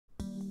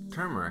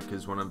Turmeric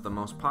is one of the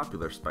most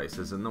popular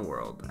spices in the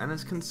world and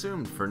is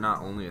consumed for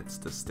not only its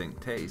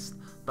distinct taste,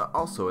 but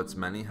also its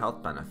many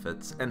health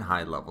benefits and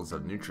high levels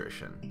of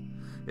nutrition.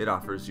 It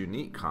offers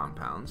unique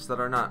compounds that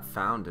are not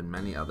found in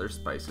many other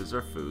spices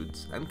or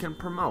foods and can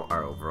promote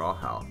our overall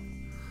health.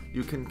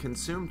 You can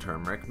consume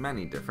turmeric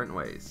many different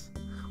ways.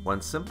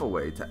 One simple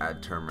way to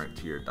add turmeric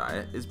to your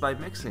diet is by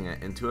mixing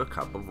it into a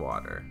cup of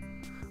water.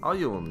 All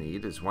you will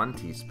need is 1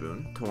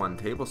 teaspoon to 1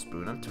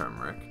 tablespoon of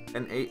turmeric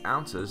and 8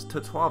 ounces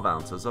to 12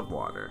 ounces of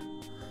water.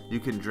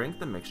 You can drink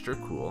the mixture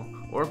cool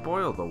or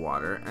boil the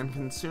water and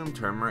consume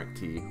turmeric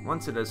tea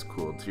once it has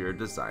cooled to your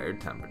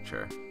desired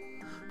temperature.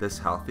 This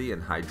healthy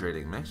and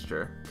hydrating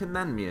mixture can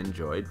then be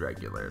enjoyed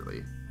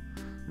regularly.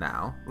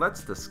 Now,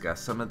 let's discuss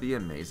some of the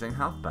amazing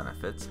health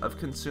benefits of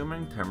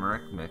consuming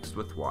turmeric mixed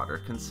with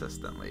water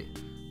consistently.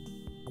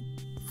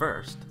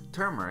 First,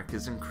 turmeric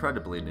is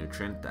incredibly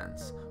nutrient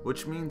dense,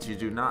 which means you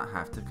do not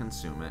have to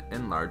consume it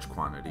in large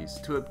quantities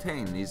to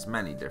obtain these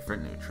many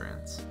different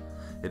nutrients.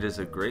 It is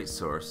a great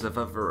source of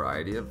a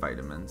variety of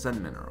vitamins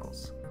and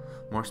minerals.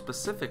 More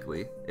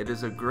specifically, it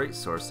is a great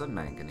source of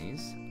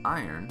manganese,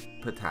 iron,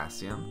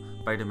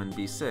 potassium, vitamin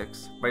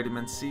B6,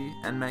 vitamin C,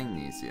 and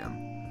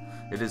magnesium.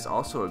 It is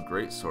also a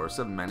great source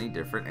of many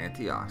different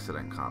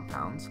antioxidant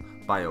compounds,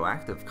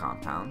 bioactive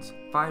compounds,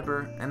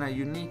 fiber, and a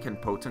unique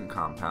and potent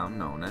compound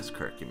known as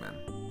curcumin.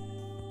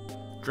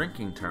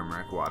 Drinking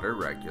turmeric water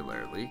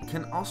regularly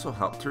can also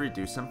help to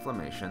reduce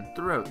inflammation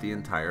throughout the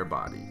entire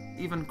body,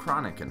 even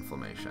chronic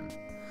inflammation.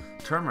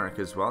 Turmeric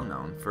is well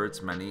known for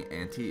its many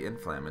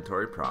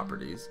anti-inflammatory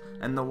properties,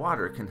 and the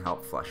water can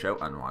help flush out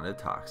unwanted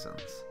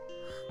toxins.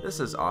 This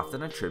is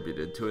often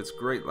attributed to its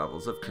great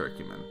levels of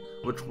curcumin,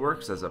 which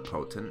works as a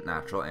potent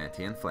natural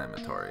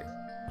anti-inflammatory.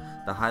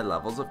 The high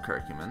levels of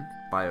curcumin,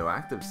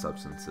 bioactive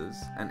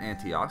substances, and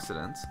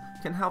antioxidants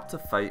can help to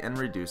fight and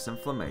reduce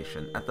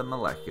inflammation at the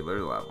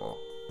molecular level.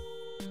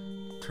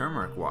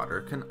 Turmeric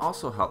water can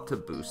also help to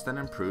boost and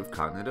improve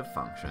cognitive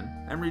function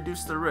and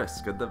reduce the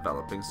risk of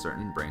developing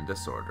certain brain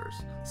disorders,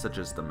 such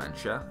as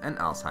dementia and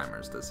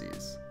Alzheimer's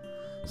disease.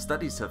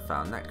 Studies have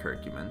found that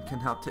curcumin can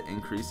help to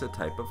increase a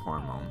type of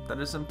hormone that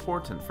is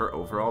important for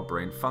overall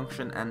brain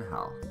function and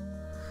health.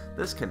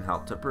 This can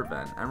help to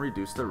prevent and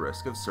reduce the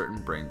risk of certain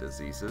brain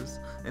diseases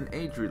and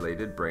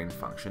age-related brain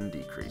function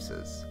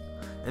decreases.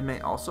 It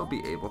may also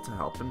be able to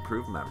help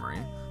improve memory,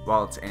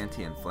 while its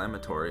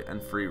anti-inflammatory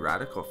and free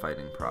radical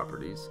fighting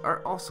properties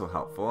are also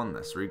helpful in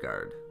this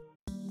regard.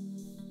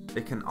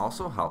 It can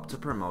also help to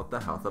promote the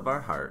health of our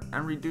heart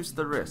and reduce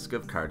the risk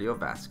of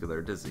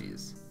cardiovascular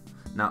disease.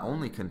 Not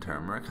only can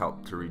turmeric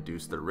help to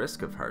reduce the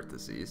risk of heart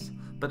disease,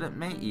 but it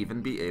may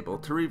even be able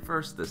to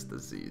reverse this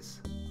disease.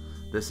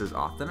 This is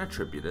often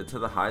attributed to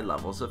the high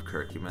levels of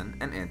curcumin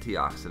and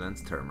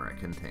antioxidants turmeric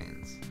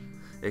contains.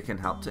 It can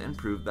help to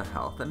improve the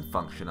health and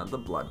function of the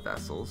blood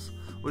vessels,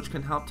 which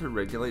can help to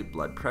regulate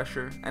blood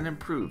pressure and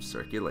improve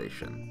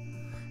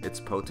circulation. Its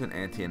potent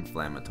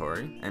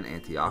anti-inflammatory and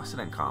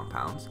antioxidant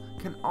compounds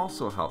can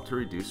also help to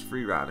reduce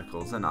free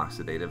radicals and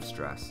oxidative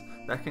stress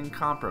that can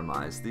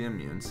compromise the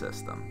immune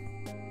system.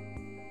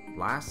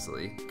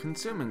 Lastly,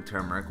 consuming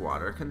turmeric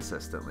water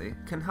consistently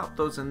can help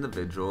those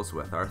individuals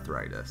with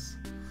arthritis.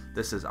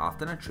 This is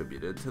often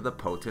attributed to the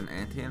potent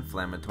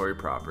anti-inflammatory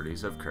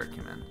properties of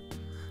curcumin.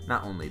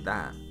 Not only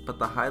that, but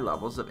the high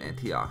levels of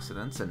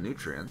antioxidants and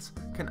nutrients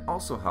can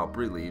also help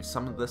relieve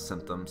some of the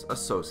symptoms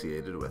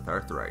associated with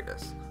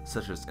arthritis,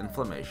 such as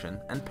inflammation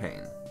and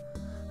pain.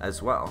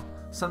 As well,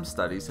 some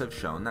studies have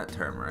shown that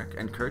turmeric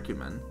and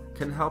curcumin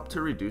can help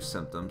to reduce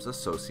symptoms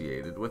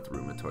associated with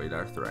rheumatoid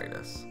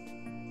arthritis.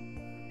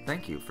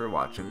 Thank you for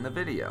watching the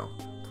video.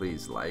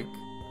 Please like,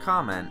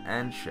 comment,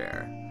 and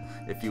share.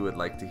 If you would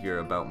like to hear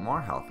about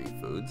more healthy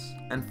foods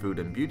and food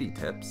and beauty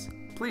tips,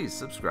 please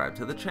subscribe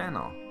to the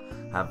channel.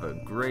 Have a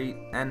great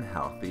and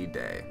healthy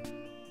day.